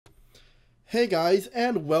Hey guys,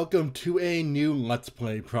 and welcome to a new Let's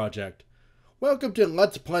Play project. Welcome to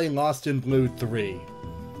Let's Play Lost in Blue 3.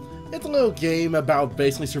 It's a little game about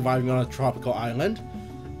basically surviving on a tropical island.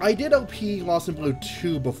 I did OP Lost in Blue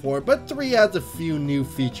 2 before, but 3 adds a few new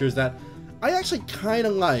features that I actually kinda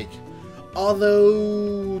like.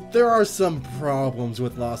 Although, there are some problems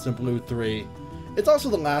with Lost in Blue 3. It's also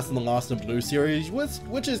the last in the Lost in Blue series,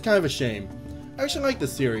 which is kind of a shame. I actually like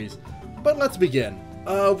this series, but let's begin.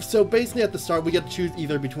 So basically at the start we get to choose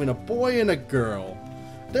either between a boy and a girl.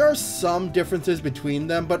 There are some differences between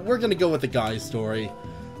them, but we're gonna go with the guy's story.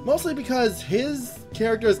 Mostly because his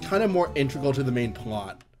character is kind of more integral to the main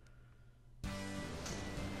plot.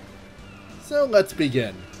 So let's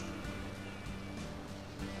begin.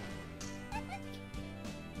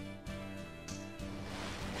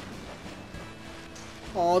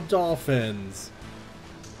 Aw, dolphins.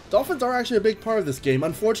 Dolphins are actually a big part of this game,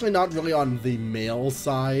 unfortunately not really on the male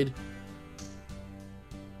side.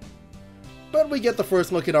 But we get the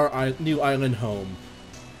first look at our new island home.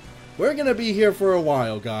 We're gonna be here for a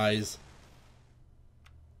while, guys.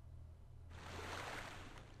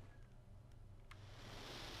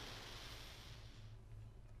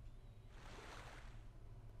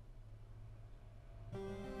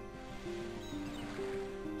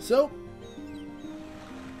 So,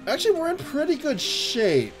 actually we're in pretty good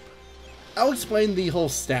shape. I'll explain the whole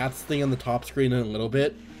stats thing on the top screen in a little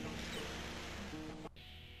bit.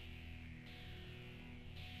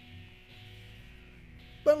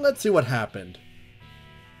 But let's see what happened.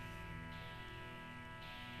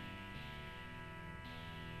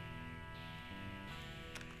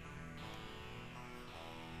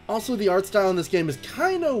 Also, the art style in this game is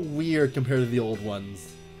kinda weird compared to the old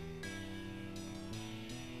ones.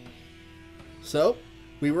 So,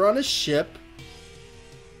 we were on a ship.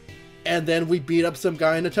 And then we beat up some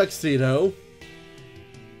guy in a tuxedo.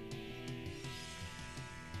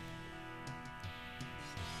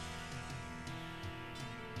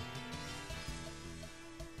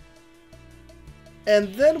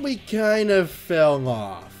 And then we kind of fell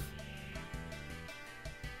off.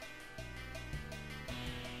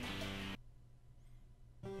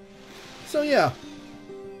 So yeah.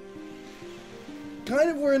 Kind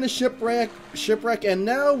of we're in a shipwreck, and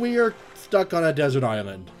now we are stuck on a desert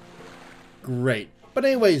island. Great. But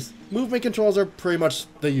anyways, movement controls are pretty much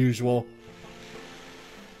the usual.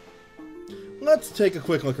 Let's take a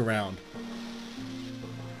quick look around.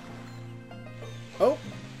 Oh.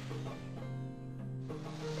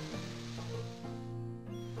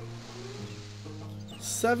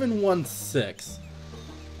 $716.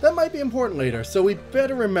 That might be important later, so we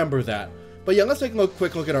better remember that. But yeah, let's take a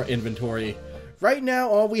quick look at our inventory. Right now,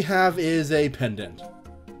 all we have is a pendant.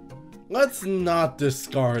 Let's not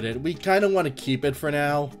discard it. We kind of want to keep it for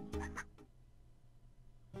now.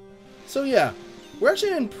 So yeah, we're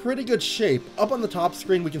actually in pretty good shape. Up on the top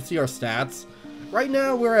screen, we can see our stats. Right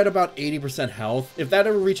now, we're at about 80% health. If that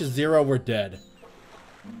ever reaches 0, we're dead.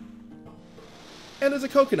 And there's a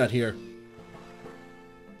coconut here.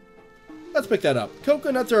 Let's pick that up.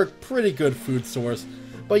 Coconuts are a pretty good food source.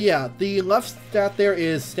 But yeah, the left stat there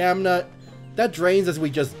is stamina. That drains as we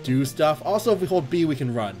just do stuff. Also, if we hold B, we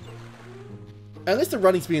can run. At least the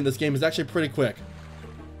running speed in this game is actually pretty quick.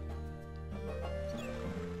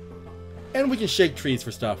 And we can shake trees for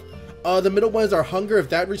stuff. The middle one is our hunger. If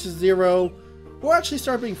that reaches 0, we'll actually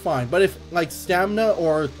start being fine. But if, like, stamina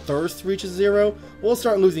or thirst reaches 0, we'll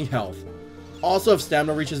start losing health. Also, if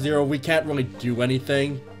stamina reaches 0, we can't really do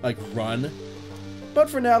anything, like run. But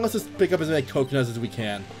for now, let's just pick up as many coconuts as we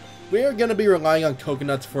can. We are going to be relying on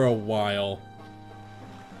coconuts for a while.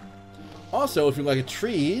 Also, if you like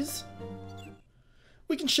trees,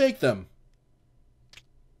 we can shake them.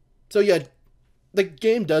 So yeah, the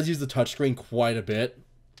game does use the touchscreen quite a bit.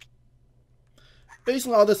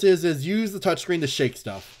 Basically all this is use the touchscreen to shake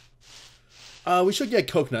stuff. We should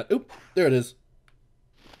get coconut. Oop, there it is.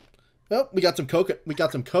 Oh, we got some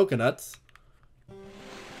coconuts.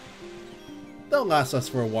 They'll last us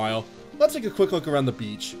for a while. Let's take a quick look around the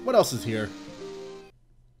beach. What else is here?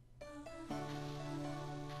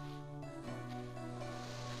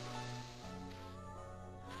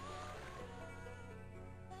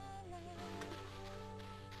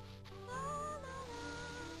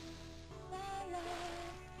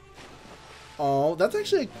 Oh, that's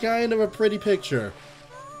actually kind of a pretty picture.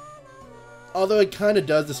 Although it kind of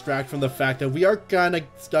does distract from the fact that we are kind of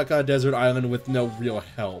stuck on a desert island with no real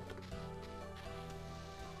help.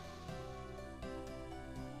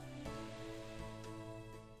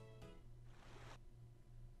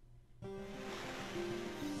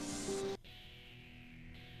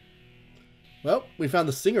 Well, we found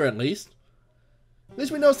the singer at least.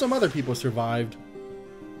 least we know some other people survived.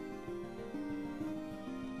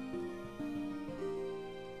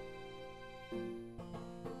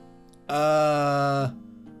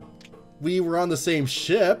 We were on the same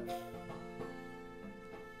ship.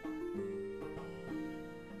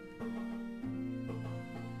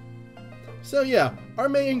 So yeah, our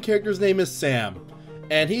main character's name is Sam,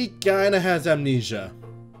 and he kinda has amnesia.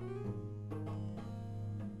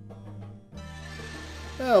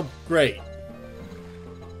 Oh, great.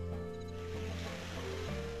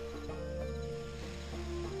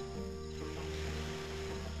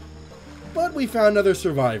 But we found another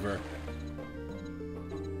survivor.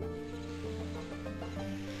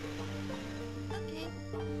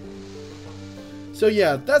 So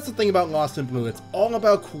yeah, that's the thing about Lost in Blue. It's all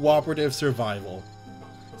about cooperative survival.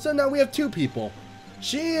 So now we have two people.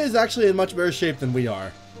 She is actually in much better shape than we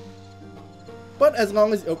are. But as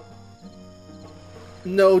long as... Oh.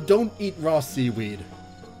 No, don't eat raw seaweed.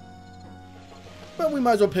 But we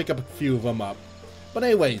might as well pick up a few of them up. But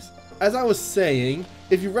anyways, as I was saying,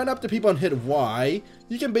 if you run up to people and hit Y,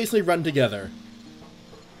 you can basically run together.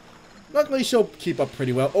 Luckily, she'll keep up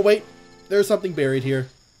pretty well. Oh wait, there's something buried here.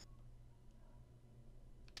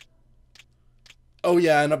 Oh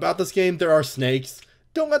yeah, and about this game, there are snakes.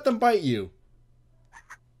 Don't let them bite you.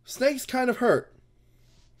 Snakes kind of hurt.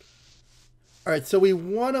 Alright, so we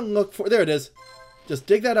want to look for... There it is. Just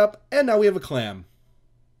dig that up, and now we have a clam.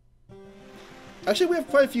 Actually, we have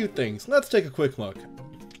quite a few things. Let's take a quick look.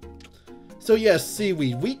 So yes,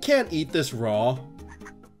 seaweed. We can't eat this raw.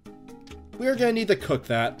 We are going to need to cook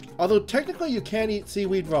that. Although technically you can eat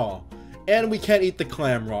seaweed raw. And we can't eat the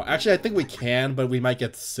clam raw. Actually, I think we can, but we might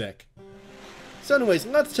get sick. So anyways,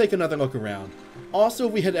 let's take another look around. Also,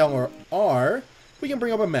 if we hit L or R, we can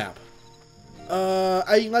bring up a map.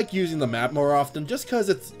 I like using the map more often, just because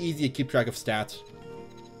it's easy to keep track of stats.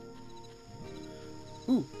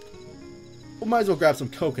 Ooh. We might as well grab some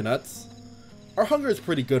coconuts. Our hunger is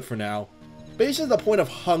pretty good for now. Basically, the point of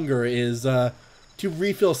hunger is to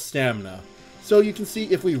refill stamina. So you can see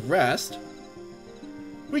if we rest,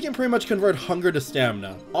 we can pretty much convert hunger to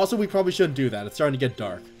stamina. Also, we probably shouldn't do that. It's starting to get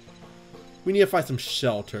dark. We need to find some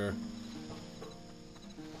shelter.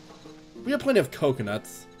 We have plenty of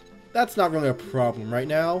coconuts. That's not really a problem right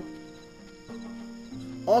now.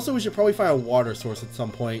 Also, we should probably find a water source at some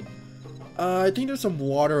point. I think there's some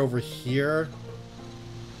water over here.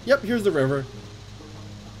 Yep, here's the river.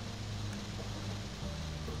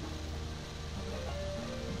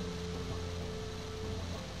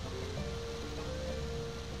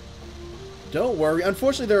 Don't worry.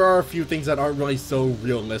 Unfortunately, there are a few things that aren't really so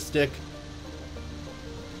realistic.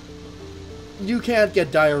 You can't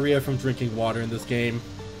get diarrhea from drinking water in this game.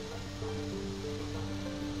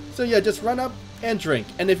 So yeah, just run up and drink.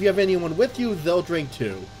 And if you have anyone with you, they'll drink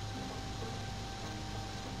too.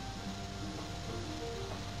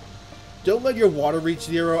 Don't let your water reach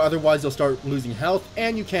 0, otherwise you'll start losing health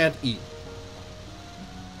and you can't eat.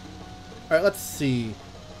 Alright, let's see.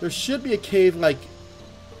 There should be a cave, like,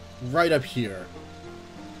 right up here.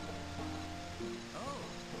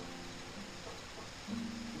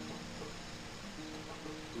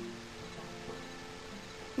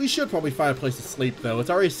 We should probably find a place to sleep, though. It's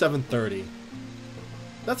already 7:30.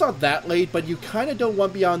 That's not that late, but you kind of don't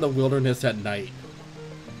want to be out in the wilderness at night.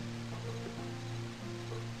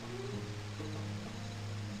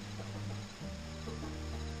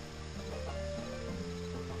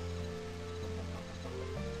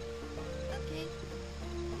 Okay.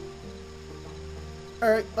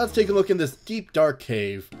 Alright, let's take a look in this deep, dark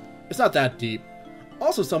cave. It's not that deep.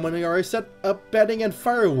 Also, someone already set up bedding and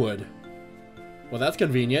firewood. Well, that's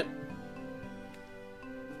convenient.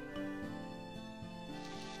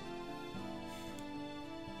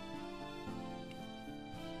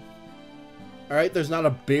 Alright, there's not a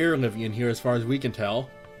bear living in here as far as we can tell.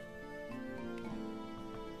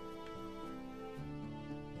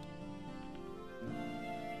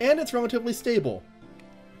 And it's relatively stable.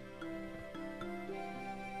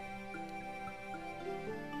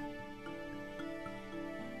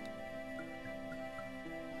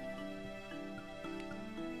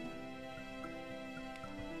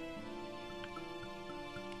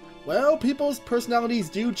 Well, people's personalities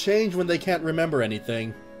do change when they can't remember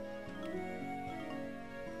anything.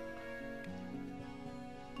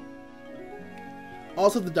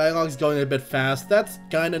 Also, the dialogue's going a bit fast. That's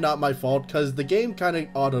kinda not my fault, because the game kinda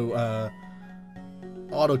auto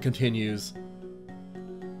continues.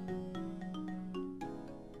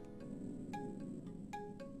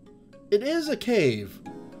 It is a cave.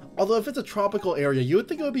 Although if it's a tropical area, you would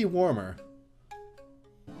think it would be warmer.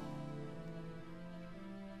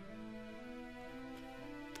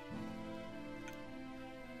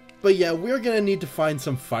 But yeah, we're gonna need to find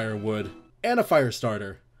some firewood and a fire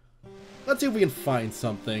starter. Let's see if we can find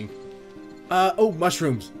something. Oh,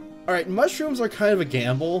 mushrooms. Alright, mushrooms are kind of a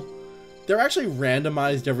gamble. They're actually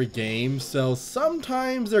randomized every game, so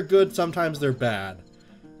sometimes they're good, sometimes they're bad.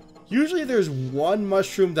 Usually there's one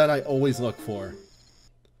mushroom that I always look for.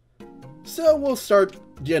 So we'll start,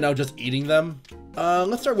 just eating them.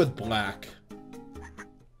 Let's start with black.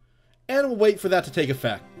 And we'll wait for that to take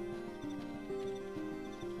effect.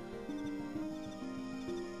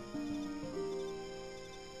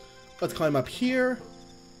 Let's climb up here.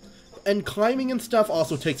 And climbing and stuff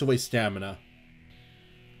also takes away stamina.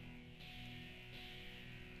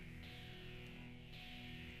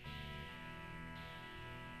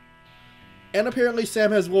 And apparently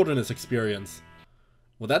Sam has wilderness experience.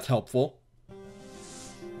 Well, that's helpful.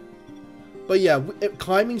 But yeah,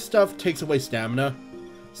 climbing stuff takes away stamina.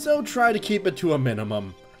 So try to keep it to a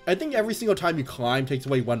minimum. I think every single time you climb takes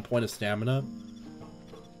away 1 point of stamina.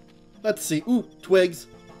 Let's see. Ooh, twigs.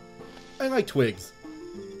 I like twigs.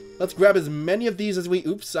 Let's grab as many of these as we...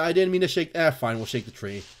 Oops, I didn't mean to shake... fine, we'll shake the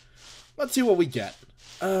tree. Let's see what we get.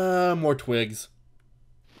 More twigs.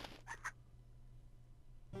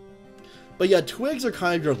 But yeah, twigs are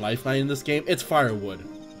kind of your lifeline in this game. It's firewood.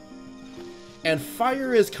 And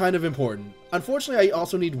fire is kind of important. Unfortunately, I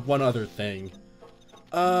also need one other thing.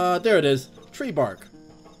 There it is. Tree bark.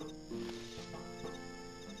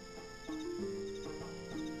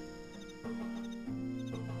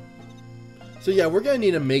 So yeah, we're gonna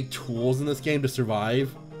need to make tools in this game to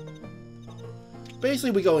survive.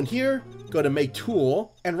 Basically, we go in here, go to make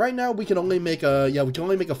tool, and right now we can only make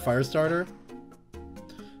a fire starter.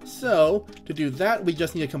 So, to do that, we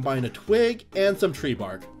just need to combine a twig and some tree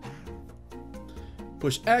bark.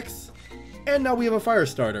 Push X, and now we have a fire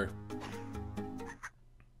starter.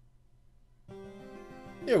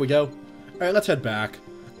 There we go. Alright, let's head back.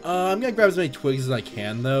 I'm gonna grab as many twigs as I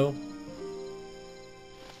can, though.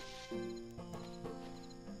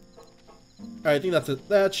 Alright, I think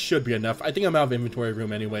that should be enough. I think I'm out of inventory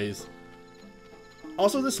room anyways.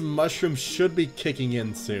 Also, this mushroom should be kicking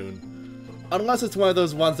in soon. Unless it's one of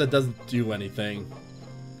those ones that doesn't do anything.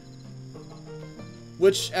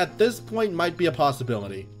 Which, at this point, might be a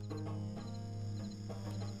possibility.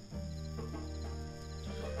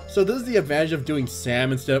 So this is the advantage of doing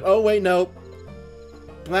Sam instead of... Oh, wait, no.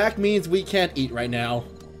 Black means we can't eat right now.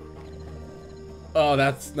 Oh,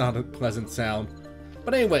 that's not a pleasant sound.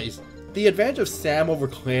 But anyways, the advantage of Sam over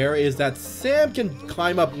Claire is that Sam can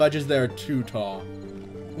climb up ledges that are 2 tall,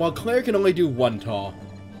 while Claire can only do 1 tall.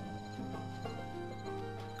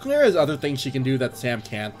 Claire has other things she can do that Sam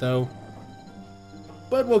can't, though.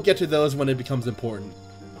 But we'll get to those when it becomes important.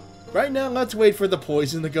 Right now, let's wait for the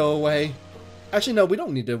poison to go away. Actually, no, we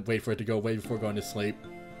don't need to wait for it to go away before going to sleep.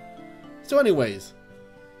 So anyways,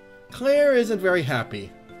 Claire isn't very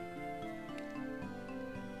happy.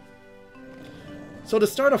 So to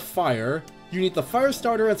start a fire, you need the fire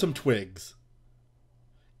starter and some twigs.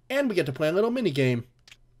 And we get to play a little minigame.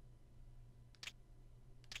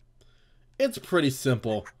 It's pretty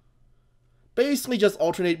simple. Basically just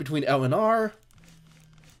alternate between L and R.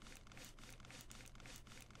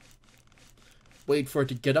 Wait for it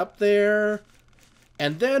to get up there.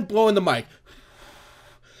 And then blow in the mic.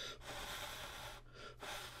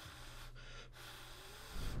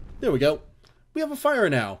 There we go. We have a fire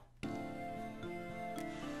now.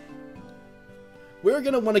 We're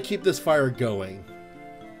going to want to keep this fire going.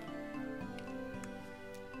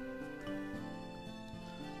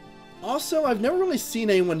 Also, I've never really seen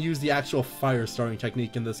anyone use the actual fire starting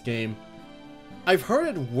technique in this game. I've heard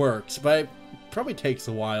it works, but it probably takes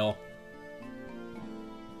a while.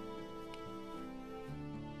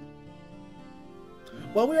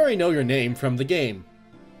 Well, we already know your name from the game.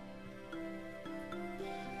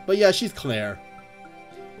 But yeah, she's Claire.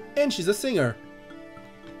 And she's a singer.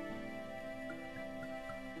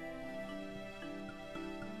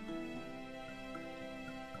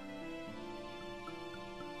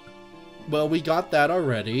 Well, we got that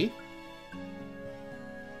already.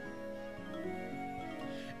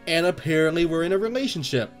 And apparently we're in a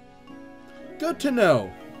relationship. Good to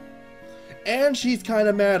know. And she's kind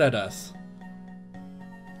of mad at us.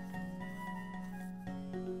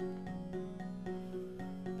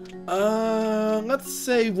 Let's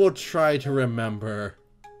say we'll try to remember.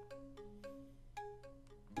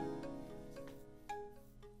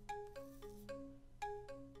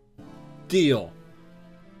 Deal.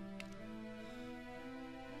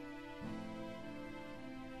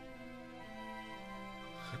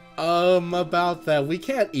 About that, we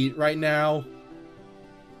can't eat right now.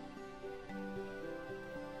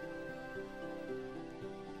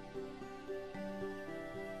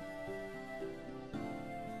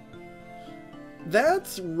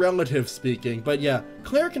 That's relative speaking, but yeah,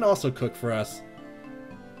 Claire can also cook for us.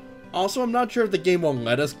 Also, I'm not sure if the game will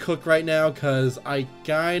let us cook right now, because I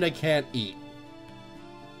kinda can't eat.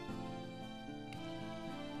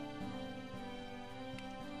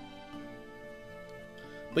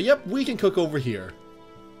 But yep, we can cook over here.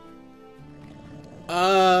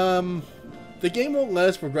 The game won't let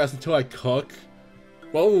us progress until I cook.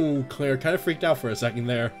 Whoa, Claire, kind of freaked out for a second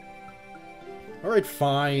there. Alright,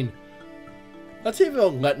 fine. Let's see if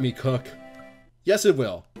it'll let me cook. Yes, it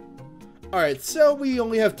will. Alright, so we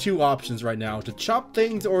only have two options right now, to chop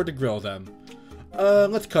things or to grill them.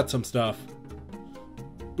 Let's cut some stuff.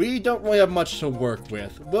 We don't really have much to work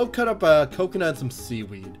with. We'll cut up a coconut and some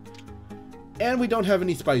seaweed. And we don't have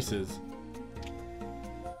any spices.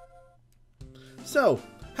 So,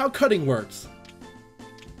 how cutting works.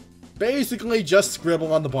 Basically, just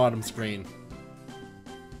scribble on the bottom screen.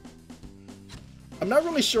 I'm not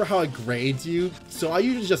really sure how it grades you, so I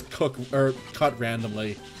usually just cut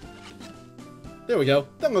randomly. There we go.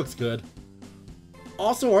 That looks good.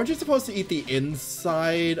 Also, aren't you supposed to eat the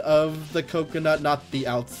inside of the coconut, not the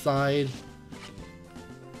outside?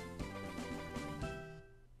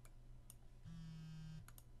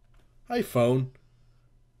 Hi, phone.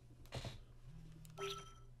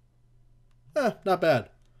 Not bad.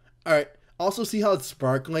 Alright, also see how it's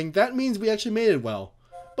sparkling? That means we actually made it well.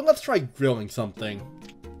 But let's try grilling something.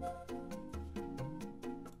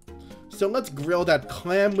 So let's grill that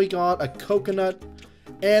clam we got, a coconut,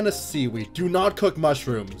 and a seaweed. Do not cook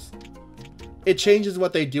mushrooms. It changes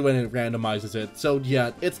what they do and it randomizes it. So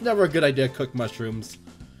yeah, it's never a good idea to cook mushrooms.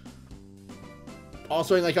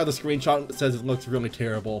 Also, I like how the screenshot says it looks really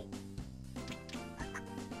terrible.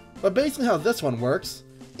 But basically how this one works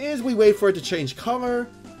is we wait for it to change color,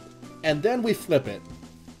 and then we flip it.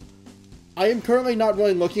 I am currently not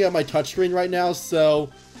really looking at my touchscreen right now, so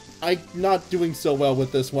I'm not doing so well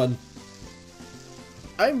with this one.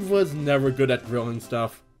 I was never good at grilling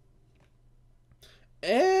stuff.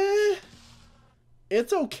 It's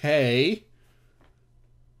okay.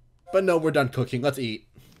 But no, we're done cooking. Let's eat.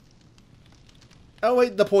 Oh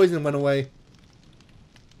wait, the poison went away.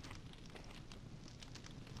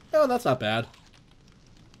 Oh, that's not bad.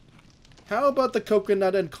 How about the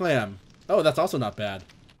coconut and clam? Oh, that's also not bad.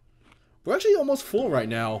 We're actually almost full right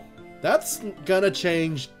now. That's gonna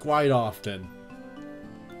change quite often.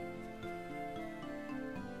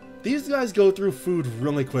 These guys go through food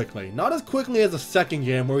really quickly. Not as quickly as the second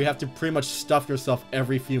game where you have to pretty much stuff yourself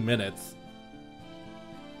every few minutes.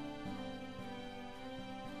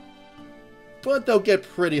 But they'll get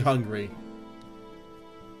pretty hungry.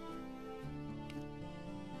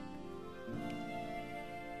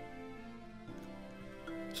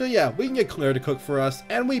 So yeah, we can get Claire to cook for us,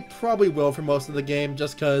 and we probably will for most of the game,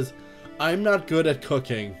 just because I'm not good at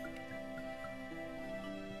cooking.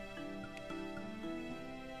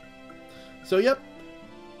 So yep,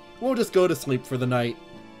 we'll just go to sleep for the night.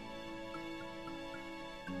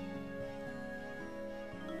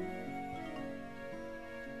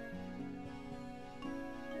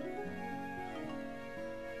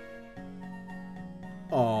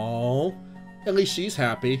 Aww, at least she's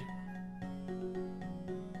happy.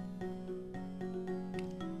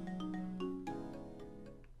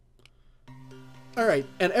 Alright,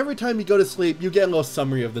 and every time you go to sleep, you get a little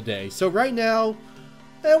summary of the day. So right now,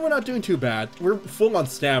 we're not doing too bad. We're full on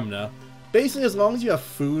stamina. Basically, as long as you have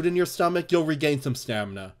food in your stomach, you'll regain some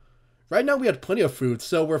stamina. Right now, we had plenty of food,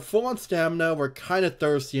 so we're full on stamina, we're kind of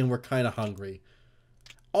thirsty, and we're kind of hungry.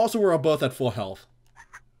 Also, we're all both at full health.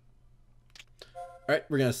 Alright,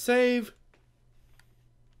 we're gonna save.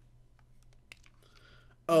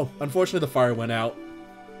 Oh, unfortunately, the fire went out.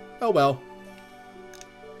 Oh well.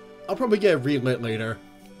 I'll probably get it relit later.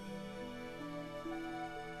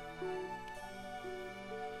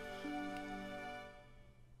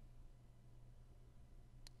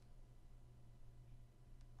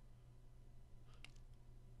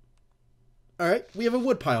 Alright, we have a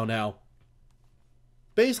wood pile now.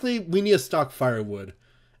 Basically, we need to stock firewood.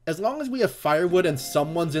 As long as we have firewood and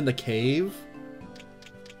someone's in the cave,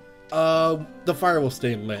 the fire will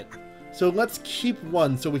stay lit. So let's keep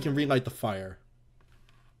one so we can relight the fire.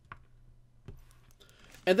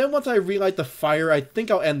 And then once I relight the fire, I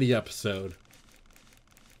think I'll end the episode.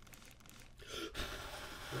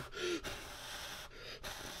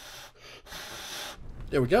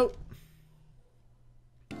 There we go.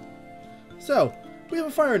 So, we have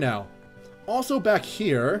a fire now. Also back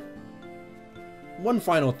here, one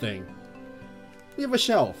final thing. We have a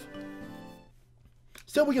shelf.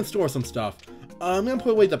 So we can store some stuff. I'm going to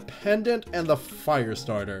put away the pendant and the fire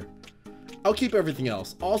starter. I'll keep everything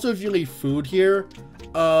else. Also, if you leave food here,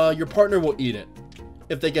 your partner will eat it.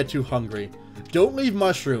 if they get too hungry. Don't leave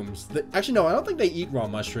mushrooms. Actually, no, I don't think they eat raw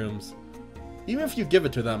mushrooms. Even if you give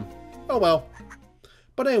it to them. Oh well.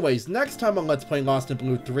 But anyways, next time on Let's Play Lost in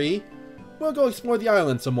Blue 3, we'll go explore the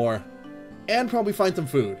island some more. And probably find some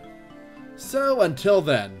food. So, until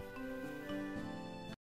then.